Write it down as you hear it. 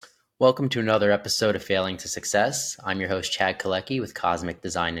Welcome to another episode of Failing to Success. I'm your host, Chad Kalecki with Cosmic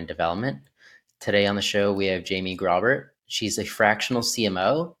Design and Development. Today on the show, we have Jamie Grabert. She's a fractional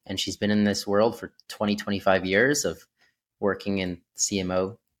CMO, and she's been in this world for 25 years of working in the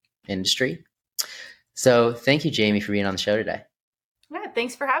CMO industry. So thank you, Jamie, for being on the show today. Yeah,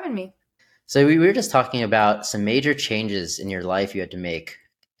 thanks for having me. So we were just talking about some major changes in your life you had to make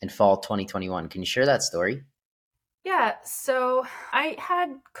in fall 2021. Can you share that story? Yeah, so I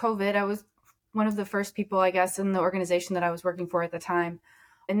had COVID. I was one of the first people, I guess, in the organization that I was working for at the time.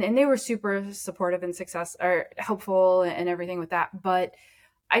 And they were super supportive and helpful and everything with that. But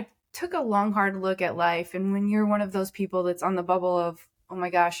I took a long, hard look at life. And when you're one of those people that's on the bubble of, oh my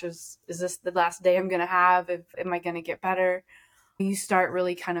gosh, is this the last day I'm going to have? Am I going to get better? You start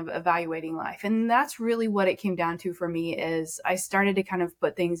really kind of evaluating life. And that's really what it came down to for me is I started to kind of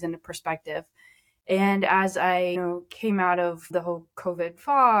put things into perspective. And as I came out of the whole COVID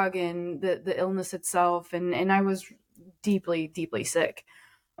fog and the illness itself, and I was deeply, deeply sick,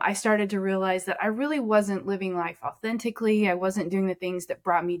 I started to realize that I really wasn't living life authentically. I wasn't doing the things that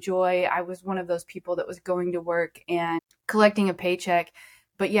brought me joy. I was one of those people that was going to work and collecting a paycheck,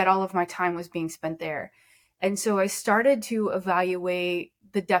 but yet all of my time was being spent there. And so I started to evaluate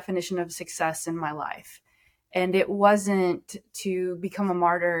the definition of success in my life. And it wasn't to become a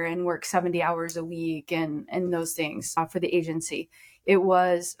martyr and work 70 hours a week and those things for the agency. It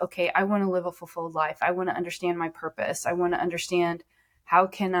was, okay, I want to live a fulfilled life. I want to understand my purpose. I want to understand how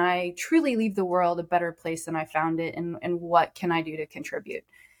can I truly leave the world a better place than I found it, and what can I do to contribute?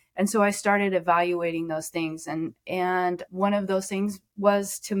 And so I started evaluating those things. And one of those things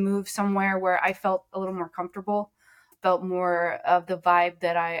was to move somewhere where I felt a little more comfortable, felt more of the vibe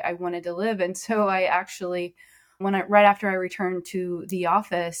that I wanted to live. And so I actually, right after I returned to the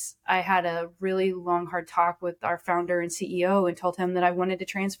office, I had a really long, hard talk with our founder and CEO and told him that I wanted to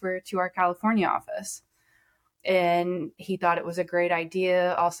transfer to our California office. And he thought it was a great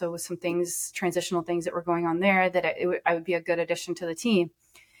idea. Also with some things, transitional things that were going on there, that I would be a good addition to the team.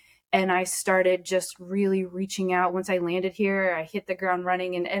 And I started just really reaching out. Once I landed here, I hit the ground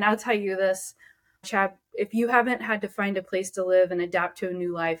running. And I'll tell you this, Chad, if you haven't had to find a place to live and adapt to a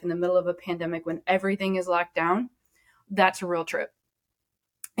new life in the middle of a pandemic when everything is locked down, that's a real trip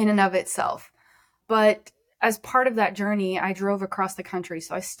in and of itself. But as part of that journey, I drove across the country.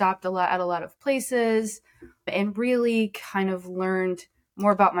 So I stopped at a lot of places and really kind of learned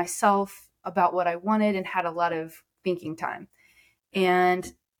more about myself, about what I wanted, and had a lot of thinking time.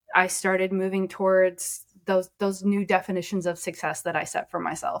 And I started moving towards those new definitions of success that I set for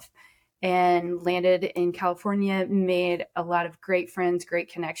myself, and landed in California, made a lot of great friends,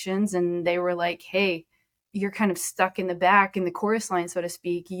 great connections. And they were like, hey, you're kind of stuck in the back in the chorus line, so to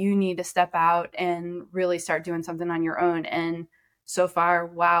speak. You need to step out and really start doing something on your own. And so far,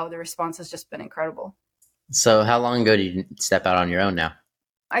 wow, the response has just been incredible. So how long ago did you step out on your own now?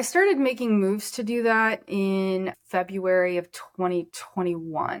 I started making moves to do that in February of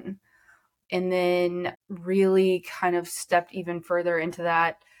 2021, and then really kind of stepped even further into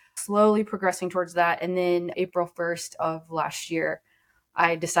that, slowly progressing towards that. And then April 1st of last year,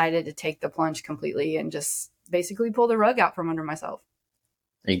 I decided to take the plunge completely and just basically pull the rug out from under myself.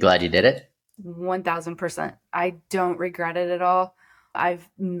 Are you glad you did it? 1000%. I don't regret it at all. I've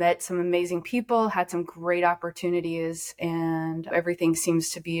met some amazing people, had some great opportunities, and everything seems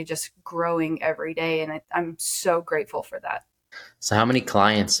to be just growing every day. And I'm so grateful for that. So how many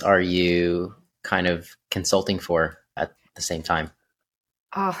clients are you kind of consulting for at the same time?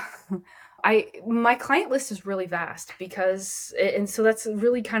 My client list is really vast and so that's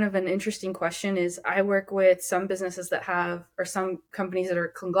really kind of an interesting question. Is I work with some businesses that have, or some companies that are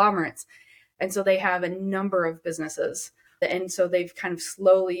conglomerates. And so they have a number of businesses. And so they've kind of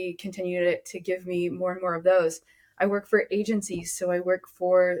slowly continued to give me more and more of those. I work for agencies. So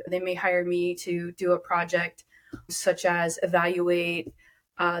they may hire me to do a project such as evaluate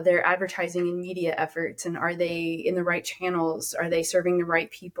their advertising and media efforts. And are they in the right channels? Are they serving the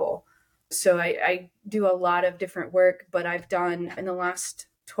right people? So I do a lot of different work, but I've done, in the last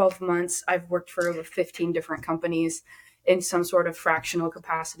 12 months, I've worked for over 15 different companies in some sort of fractional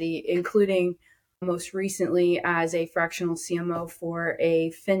capacity, including most recently as a fractional CMO for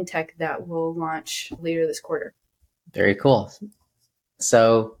a fintech that will launch later this quarter. Very cool.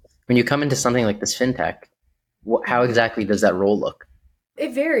 So when you come into something like this fintech, how exactly does that role look?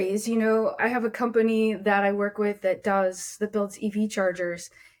 It varies. I have a company that I work with that builds EV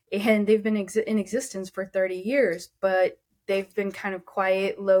chargers, and they've been in existence for 30 years, but they've been kind of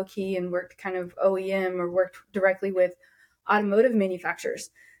quiet, low key, and worked kind of OEM or worked directly with automotive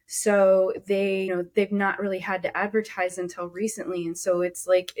manufacturers. So they've not really had to advertise until recently. And so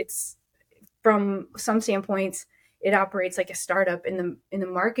it's from some standpoints, it operates like a startup in the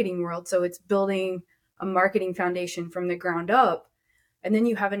marketing world. So it's building a marketing foundation from the ground up. And then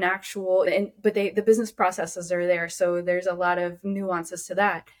you have an actual, but the business processes are there. So there's a lot of nuances to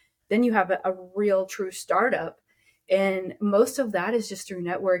that. Then you have a real true startup. And most of that is just through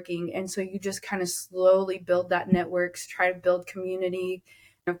networking. And so you just kind of slowly build that networks, try to build community.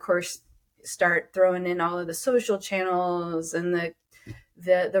 And of course, start throwing in all of the social channels and the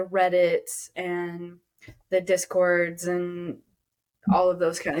Reddits and the Discords and all of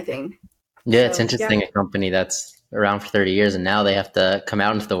those kind of things. Yeah, it's So yeah, interesting. A company that's around for 30 years and now they have to come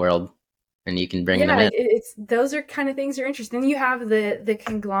out into the world and you can bring them yeah, in. it's those are kind of things that are interesting. You have the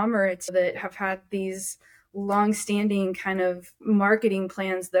conglomerates that have had these long-standing kind of marketing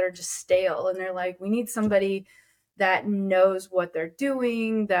plans that are just stale, and they're like, we need somebody that knows what they're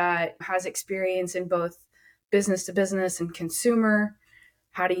doing, that has experience in both business to business and consumer.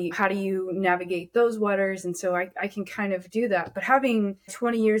 How do you navigate those waters? And so I can kind of do that. But having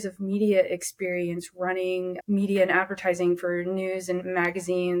 20 years of media experience running media and advertising for news and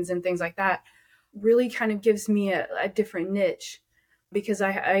magazines and things like that really kind of gives me a different niche, because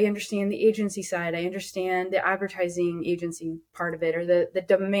I understand the agency side. I understand the advertising agency part of it, or the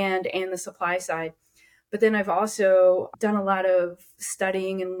demand and the supply side. But then I've also done a lot of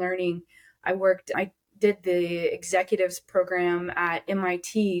studying and learning. I did the executives program at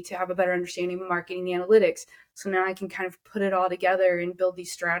MIT to have a better understanding of marketing analytics. So now I can kind of put it all together and build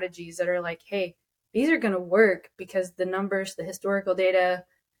these strategies that are like, hey, these are going to work because the numbers, the historical data,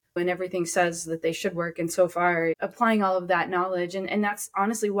 and everything says that they should work. And so far, applying all of that knowledge, and that's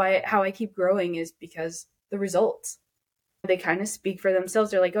honestly why how I keep growing, is because the results, they kind of speak for themselves.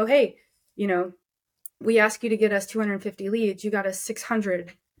 They're like, oh, hey, you know, we asked you to get us 250 leads. You got us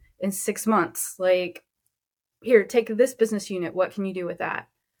 600 in 6 months. Like, here, take this business unit. What can you do with that?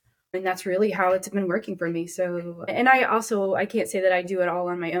 And that's really how it's been working for me. So, and I can't say that I do it all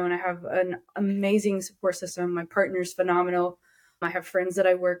on my own. I have an amazing support system. My partner's phenomenal. I have friends that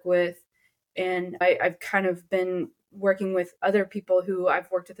I work with, and I've kind of been working with other people who I've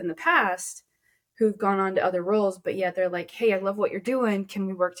worked with in the past who've gone on to other roles, but yet they're like, hey, I love what you're doing. Can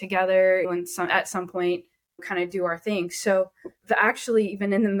we work together? And at some point, kind of do our thing. So, actually,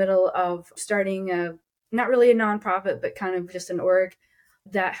 even in the middle of starting not really a nonprofit, but kind of just an org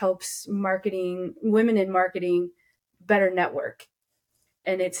that helps women in marketing better network.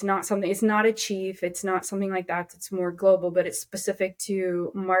 And it's not a chief, it's not something like that. It's more global, but it's specific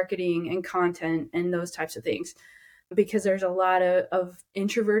to marketing and content and those types of things, because there's a lot of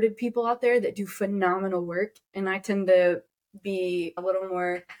introverted people out there that do phenomenal work. And I tend to be a little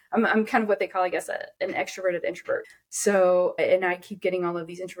more, I'm kind of what they call, I guess, an extroverted introvert. So, and I keep getting all of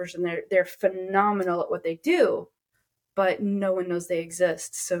these introverts, and they're phenomenal at what they do, but no one knows they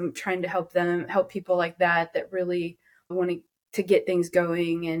exist. So I'm trying to help people like that really want to get things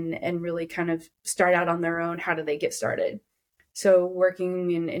going and really kind of start out on their own. How do they get started? So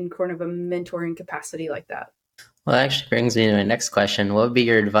working in kind of a mentoring capacity like that. Well, that actually brings me to my next question. What would be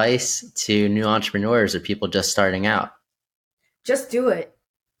your advice to new entrepreneurs or people just starting out? Just do it.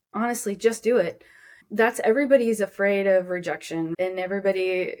 Honestly, just do it. Everybody's afraid of rejection, and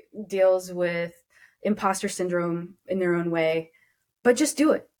everybody deals with imposter syndrome in their own way. But just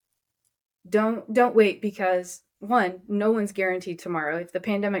do it. Don't wait, because one, no one's guaranteed tomorrow. If the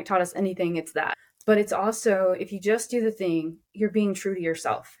pandemic taught us anything, it's that. But it's also, if you just do the thing, you're being true to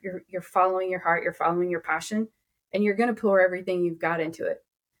yourself. You're following your heart, you're following your passion, and you're going to pour everything you've got into it.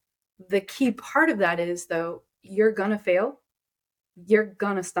 The key part of that is, though, you're going to fail, you're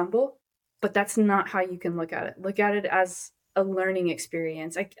going to stumble, but that's not how you can look at it. Look at it as a learning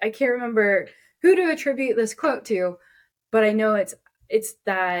experience. I can't remember who to attribute this quote to, but I know it's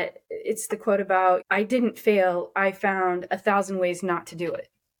the quote about, I didn't fail, I found 1,000 ways not to do it,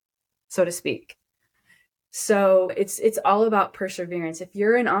 so to speak. So it's all about perseverance. If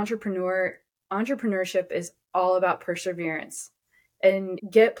you're an entrepreneur, entrepreneurship is all about perseverance. And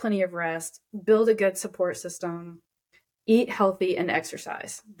get plenty of rest, build a good support system, eat healthy, and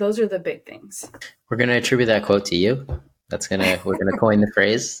exercise. Those are the big things. We're going to attribute that quote to you. We're going to coin the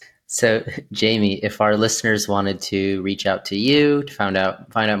phrase. So, Jamie, if our listeners wanted to reach out to you to find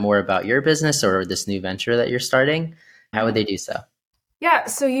out more about your business or this new venture that you're starting, how would they do so? Yeah,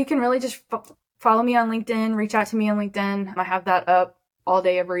 so you can really just follow me on LinkedIn, reach out to me on LinkedIn. I have that up all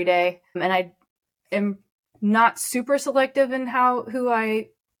day, every day. And I am not super selective in who I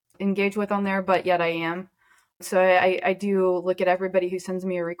engage with on there, but yet I am. So I do look at everybody who sends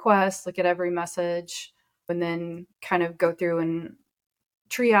me a request, look at every message, and then kind of go through and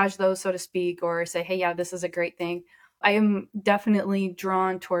triage those, so to speak, or say, hey, yeah, this is a great thing. I am definitely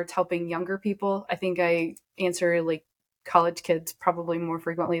drawn towards helping younger people. I think I answer like college kids probably more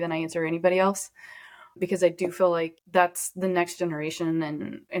frequently than I answer anybody else, because I do feel like that's the next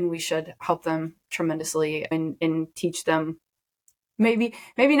generation, and we should help them tremendously and teach them maybe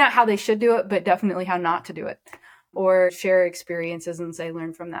not how they should do it, but definitely how not to do it, or share experiences and say,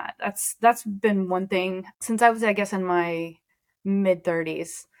 learn from that. That's been one thing since I was, I guess, in my mid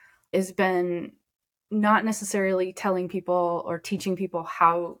 30s, has been not necessarily telling people or teaching people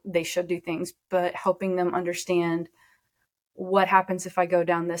how they should do things, but helping them understand what happens if I go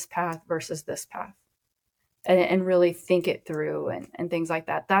down this path versus this path, and really think it through, and things like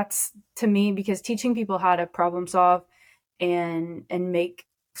that. That's, to me, because teaching people how to problem solve and make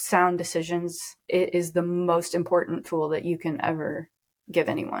sound decisions is the most important tool that you can ever give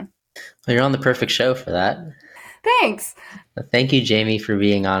anyone. Well, you're on the perfect show for that. Thanks. Thank you, Jamie, for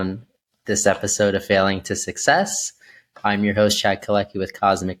being on this episode of Failing to Success. I'm your host, Chad Kalecki with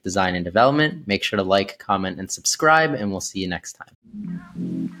Cosmic Design and Development. Make sure to like, comment, and subscribe, and we'll see you next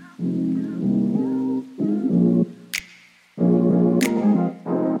time.